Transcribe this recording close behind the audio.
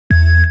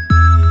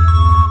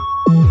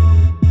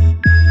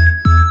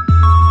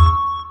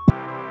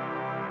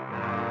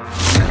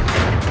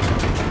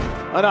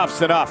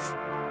Enough's enough.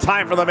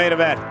 Time for the main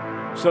event.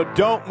 So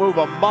don't move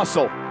a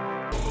muscle.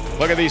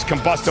 Look at these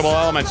combustible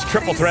elements.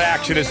 Triple threat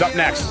action is up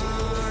next.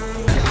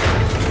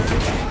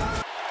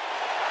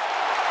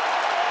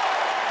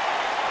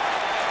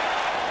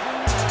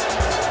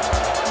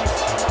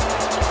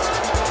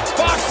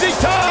 Foxy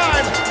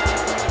time!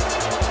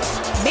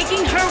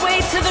 Making her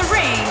way to the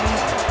ring,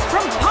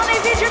 from Ponte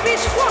Vedra Beach,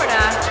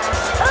 Florida,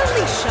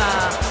 Alicia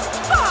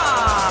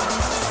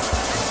Fox.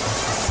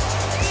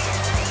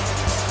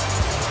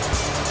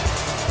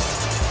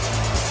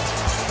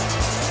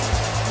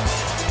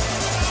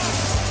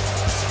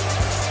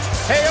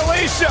 Hey,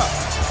 Alicia!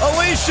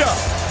 Alicia!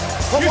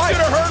 Well, you should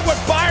have heard what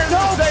Byron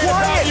was saying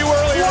about you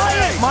earlier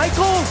today.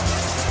 Michael!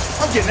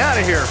 I'm getting out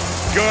of here.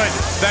 Good,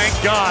 thank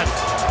God.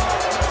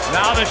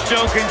 Now the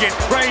show can get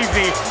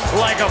crazy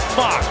like a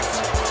fox.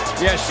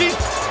 Yeah, she's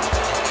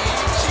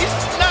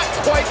not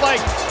quite like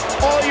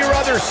all your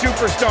other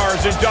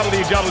superstars in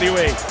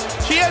WWE.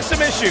 She has some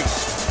issues.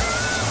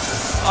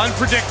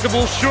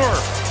 Unpredictable, sure.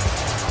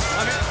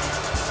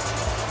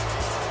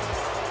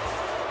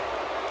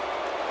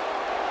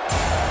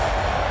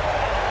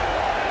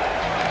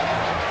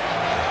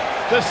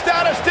 The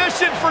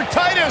statistician for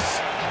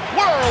Titus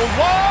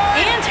Worldwide.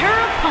 And her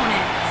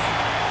opponents.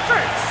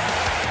 First,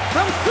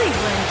 from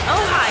Cleveland,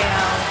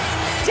 Ohio,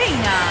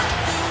 Dana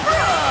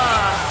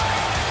Brooke.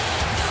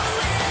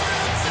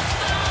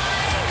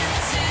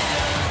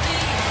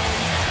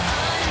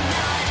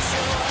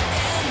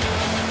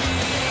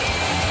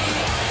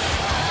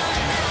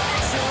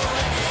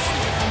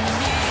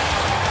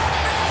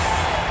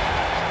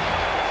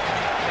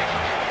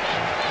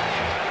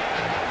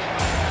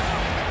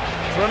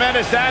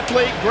 Tremendous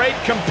athlete, great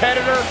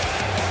competitor.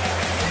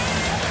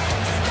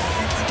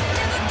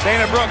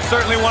 Dana Brooke,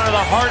 certainly one of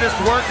the hardest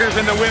workers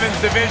in the women's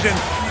division.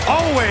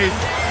 Always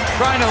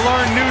trying to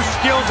learn new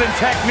skills and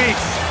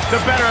techniques to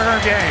better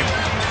her game.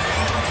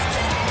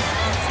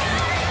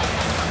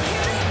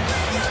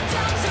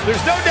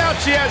 There's no doubt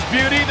she has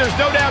beauty, there's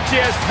no doubt she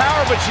has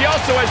power, but she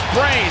also has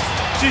brains.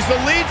 She's the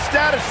lead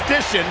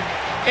statistician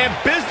and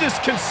business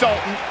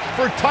consultant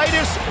for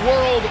Titus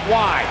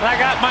Worldwide. I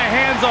got my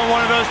hands on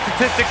one of those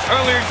statistics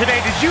earlier today.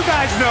 Did you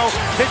guys know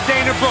that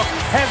Dana Brooke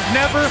has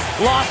never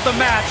lost a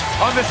match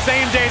on the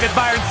same day that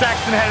Byron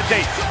Saxton had a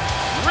date?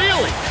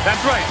 Really? That's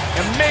right.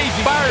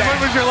 Amazing. Byron, when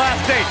was your last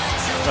date?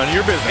 None of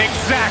your business.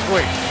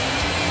 Exactly.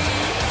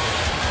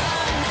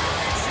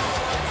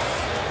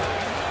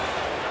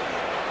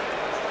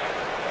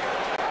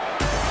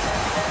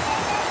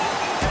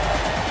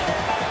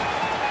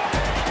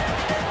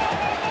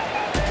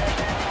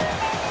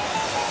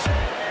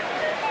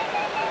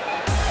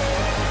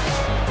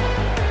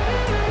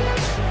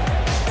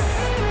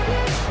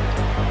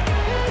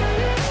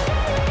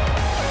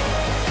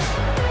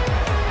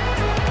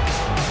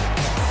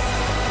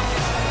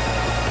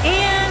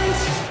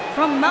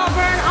 From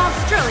Melbourne,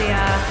 Australia,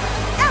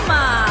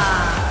 Emma.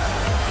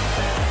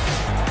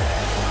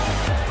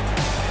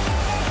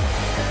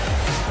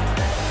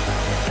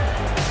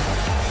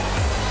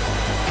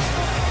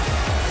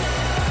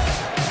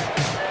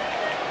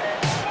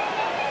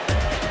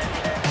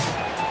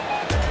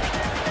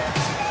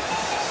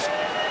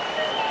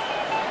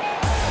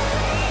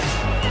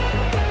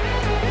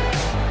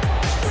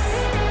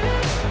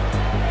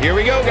 Here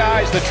we go,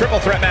 guys. The triple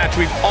threat match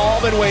we've all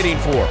been waiting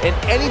for. And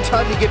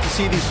anytime you get to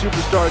see these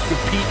superstars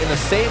compete in the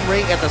same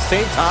ring at the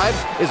same time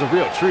is a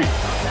real treat.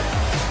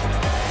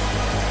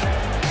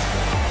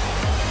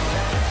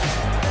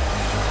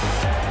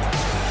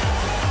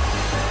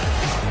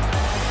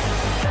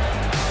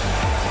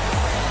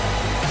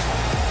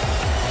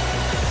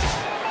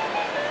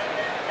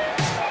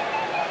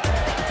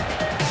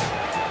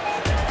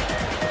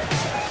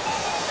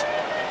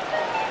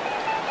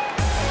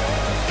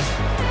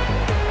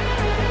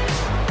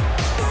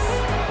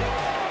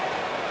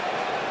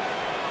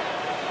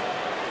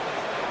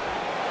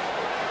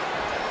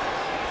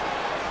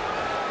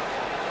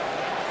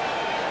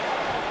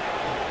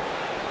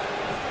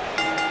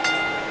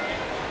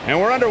 And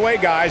we're underway,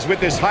 guys,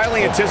 with this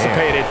highly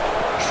anticipated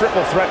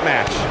triple threat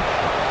match.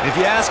 If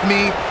you ask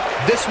me,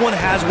 this one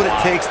has what it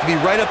takes to be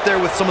right up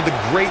there with some of the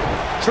great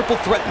triple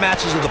threat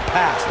matches of the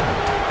past,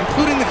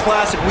 including the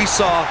classic we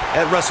saw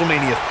at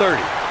WrestleMania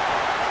 30.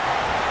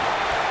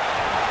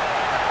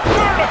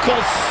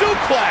 Vertical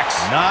suplex.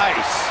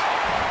 Nice.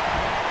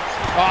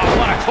 Oh,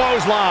 what a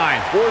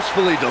clothesline.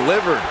 Forcefully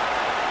delivered.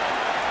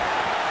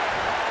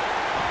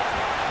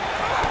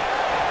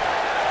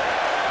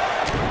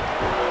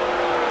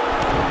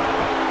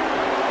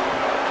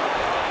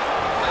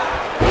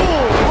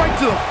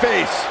 To the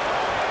face.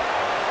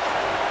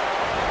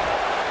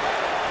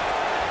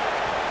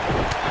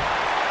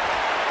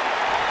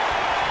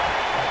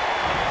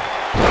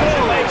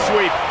 Leg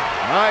sweep.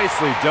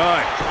 Nicely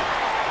done.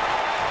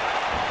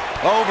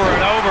 Over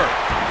and over.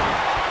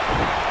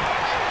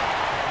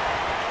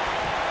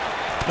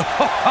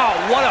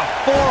 What a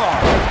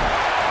forearm.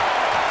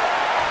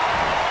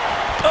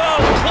 Oh,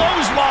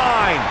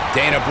 clothesline.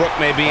 Dana Brooke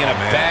may be in a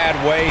bad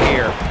way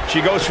here. She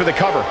goes for the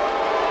cover.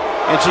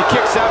 And she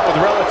kicks out with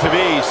relative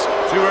ease.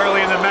 Too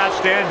early in the match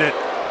to end it.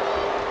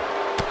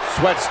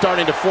 Sweat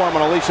starting to form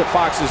on Alicia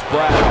Fox's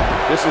brow.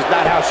 This is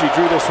not how she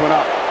drew this one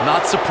up.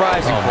 Not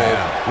surprising, Cole.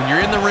 When you're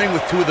in the ring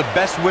with two of the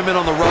best women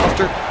on the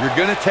roster, you're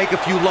going to take a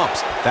few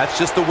lumps. That's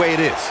just the way it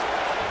is.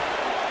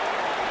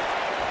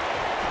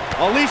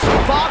 Alicia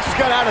Fox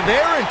got out of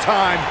there in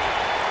time.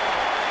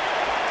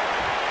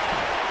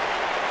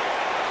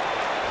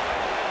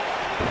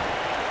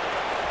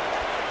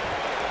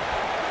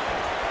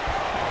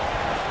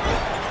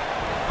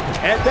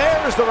 And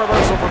there's the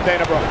reversal from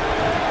Dana Brooke.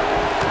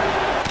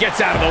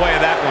 Gets out of the way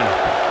of that one.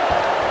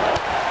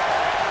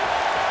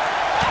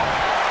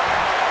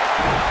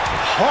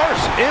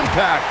 Harsh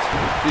impact.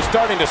 She's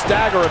starting to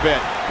stagger a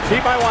bit. She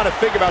might want to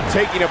think about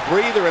taking a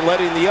breather and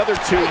letting the other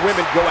two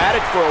women go at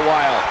it for a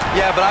while.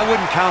 Yeah, but I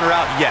wouldn't count her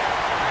out yet.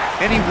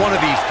 Any one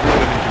of these three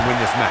women can win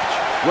this match.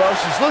 Well,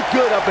 she's looked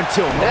good up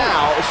until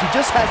now. She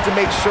just has to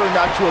make sure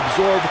not to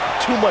absorb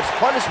too much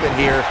punishment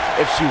here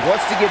if she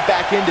wants to get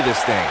back into this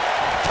thing.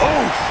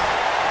 Oof.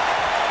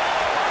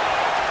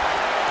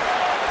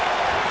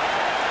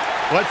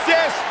 What's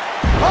this?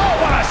 Oh,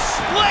 what a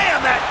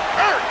slam! That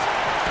hurt!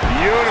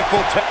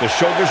 Beautiful. The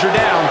shoulders are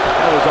down.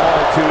 That was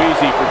all too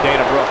easy for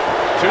Dana Brooke.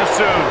 Too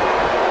soon.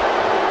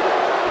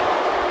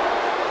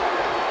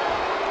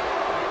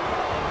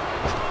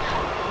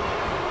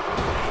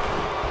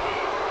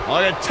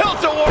 On a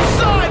tilt-a-war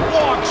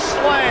sidewalk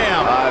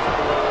slam.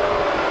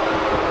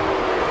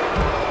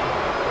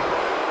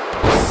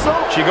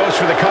 She goes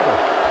for the cover.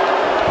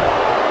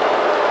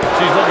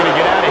 She's looking to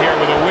get out of here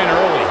with a win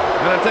early.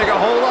 Gonna take a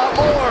whole lot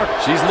more.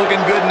 She's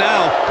looking good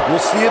now. We'll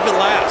see if it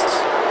lasts.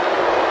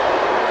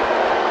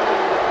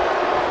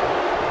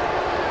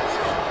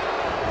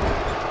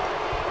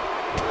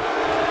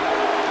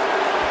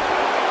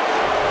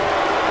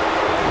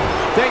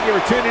 Thank you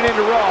for tuning in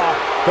to Raw,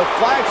 the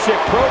flagship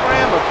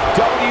program of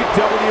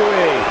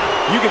WWE.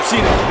 You can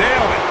see that.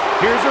 Nailed it.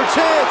 Here's her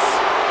chance.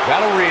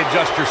 That'll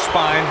readjust your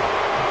spine.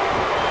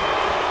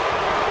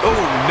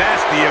 Oh,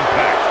 nasty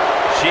impact.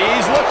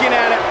 She's looking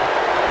at it.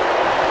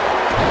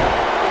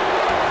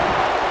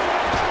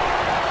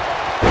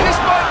 This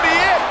might be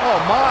it. Oh,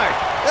 my.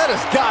 That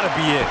has got to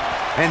be it.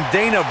 And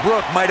Dana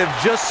Brooke might have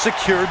just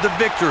secured the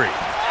victory.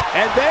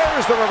 And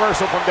there's the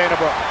reversal from Dana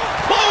Brooke.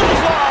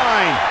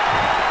 Clothesline.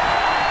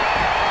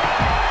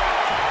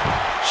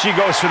 She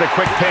goes for the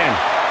quick pin.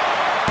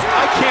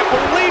 I can't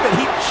believe it.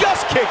 He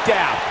just kicked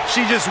out.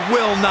 She just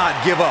will not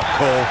give up,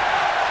 Cole.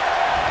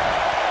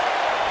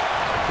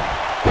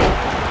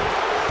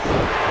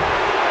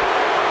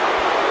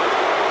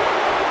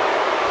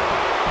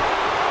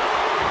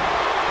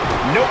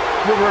 Nope,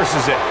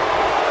 reverses it.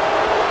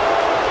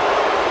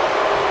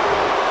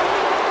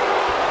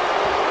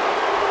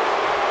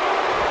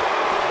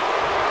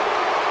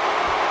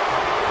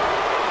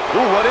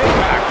 Ooh, what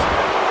impact.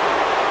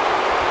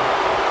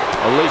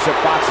 Alicia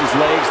Fox's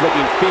legs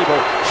looking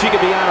feeble. She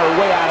could be on her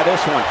way out of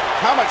this one.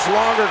 How much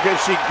longer can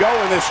she go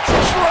in this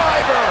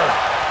driver?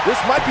 This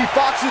might be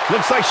Fox's.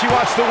 Looks like she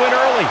wants to win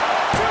early.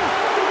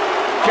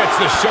 Gets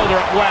the shoulder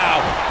up.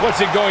 Wow,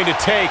 what's it going to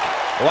take?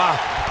 Wow,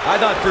 I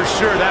thought for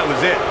sure that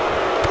was it.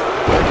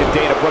 Where can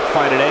Dana Brooke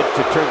find an edge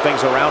to turn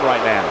things around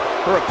right now?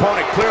 Her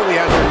opponent clearly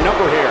has her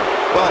number here.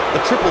 But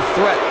the triple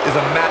threat is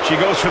a match. She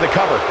goes for the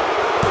cover.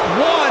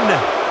 1,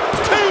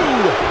 2.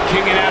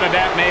 Kicking out of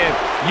that may have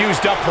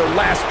used up her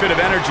last bit of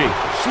energy.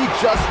 She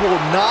just will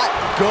not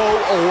go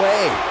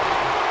away.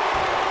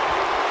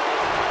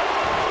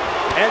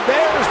 And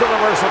there's the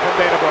reversal from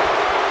Dana Brooke.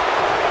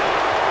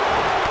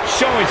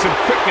 Showing some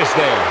quickness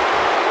there.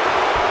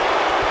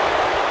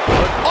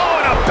 Oh,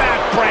 and a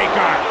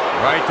backbreaker.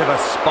 Right to the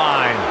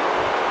spine.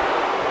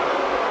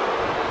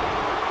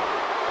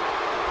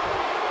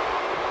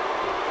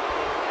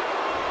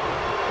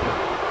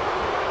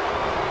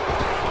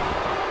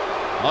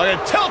 On a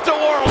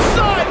tilt-a-whirl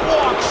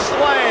sidewalk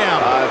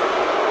slam.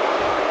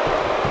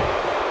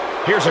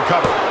 Here's a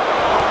cover.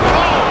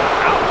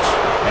 Oh, ouch.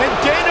 And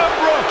Dana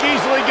Brooke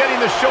easily getting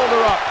the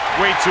shoulder up.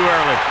 Way too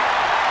early.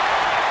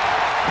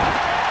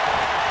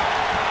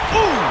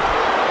 Ooh.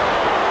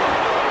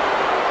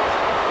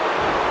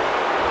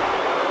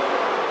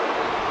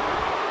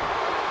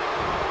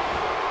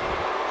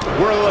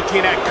 We're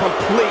looking at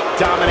complete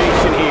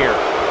domination here.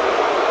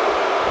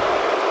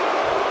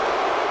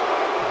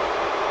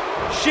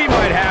 She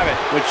might have it.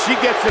 When she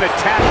gets in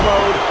attack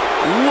mode,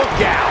 look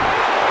out.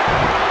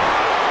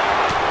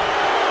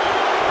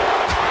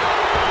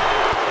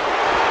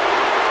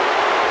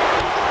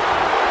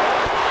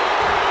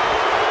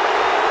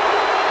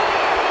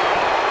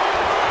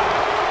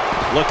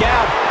 Look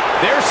out.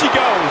 There she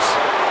goes.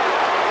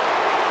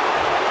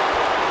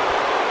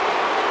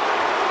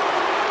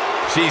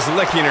 She's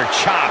licking her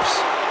chops.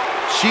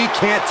 She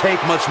can't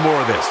take much more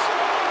of this.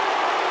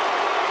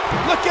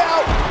 Look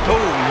out.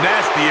 Oh,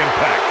 nasty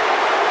impact.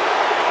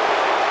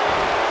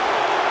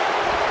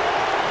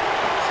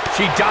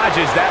 She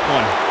dodges that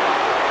one.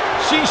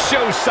 She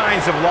shows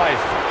signs of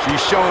life.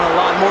 She's showing a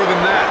lot more than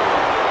that.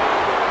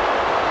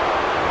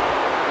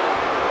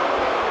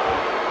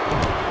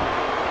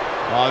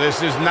 Oh,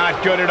 this is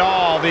not good at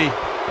all. The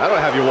That'll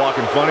have you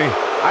walking funny.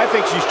 I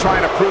think she's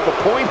trying to prove a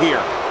point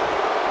here.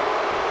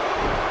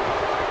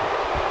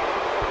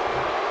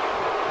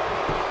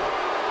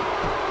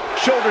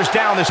 Shoulders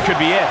down, this could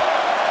be it.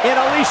 And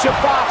Alicia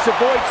Fox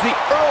avoids the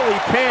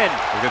early pin.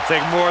 It could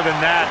take more than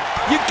that.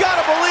 You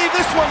gotta believe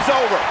this one's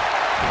over.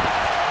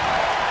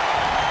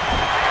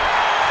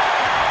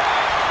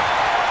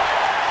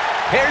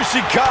 Here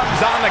she comes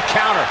on the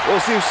counter.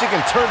 We'll see if she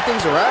can turn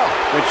things around.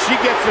 When she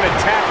gets in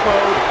attack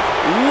mode,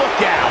 look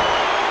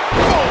out.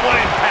 Oh, what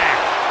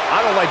impact.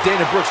 I don't like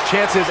Dana Brooke's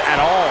chances at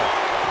all.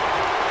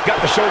 Got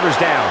the shoulders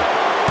down.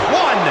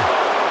 1,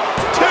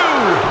 2.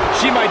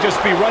 She might just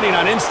be running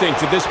on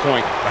instinct at this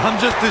point. I'm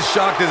just as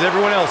shocked as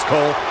everyone else,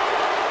 Cole.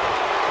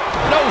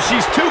 No,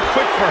 she's too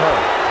quick for her.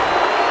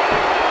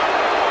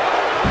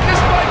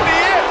 This might be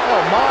it.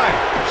 Oh, my.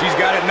 She's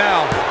got it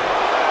now.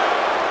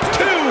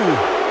 2,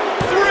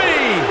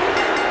 3.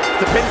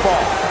 The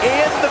pinfall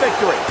and the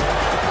victory.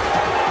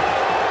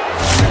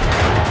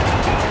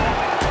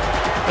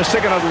 Let's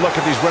take another look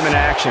at these women in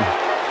action.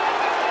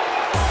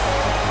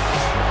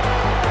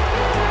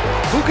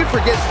 Who could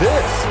forget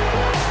this?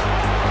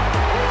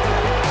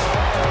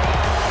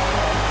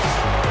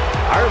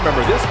 I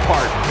remember this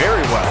part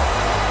very well.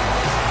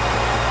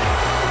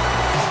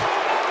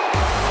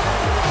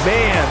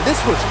 Man,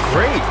 this was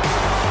great.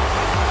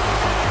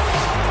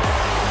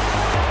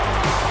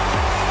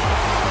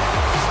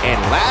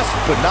 And last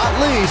but not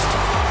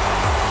least,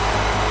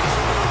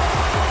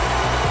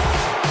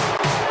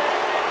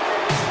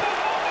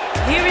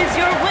 Here is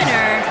your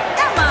winner,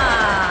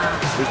 Emma.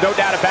 There's no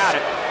doubt about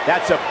it.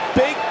 That's a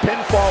big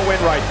pinfall win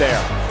right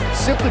there.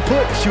 simply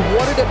put, she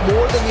wanted it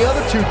more than the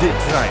other two did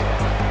tonight.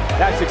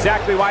 That's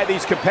exactly why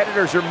these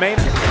competitors are main.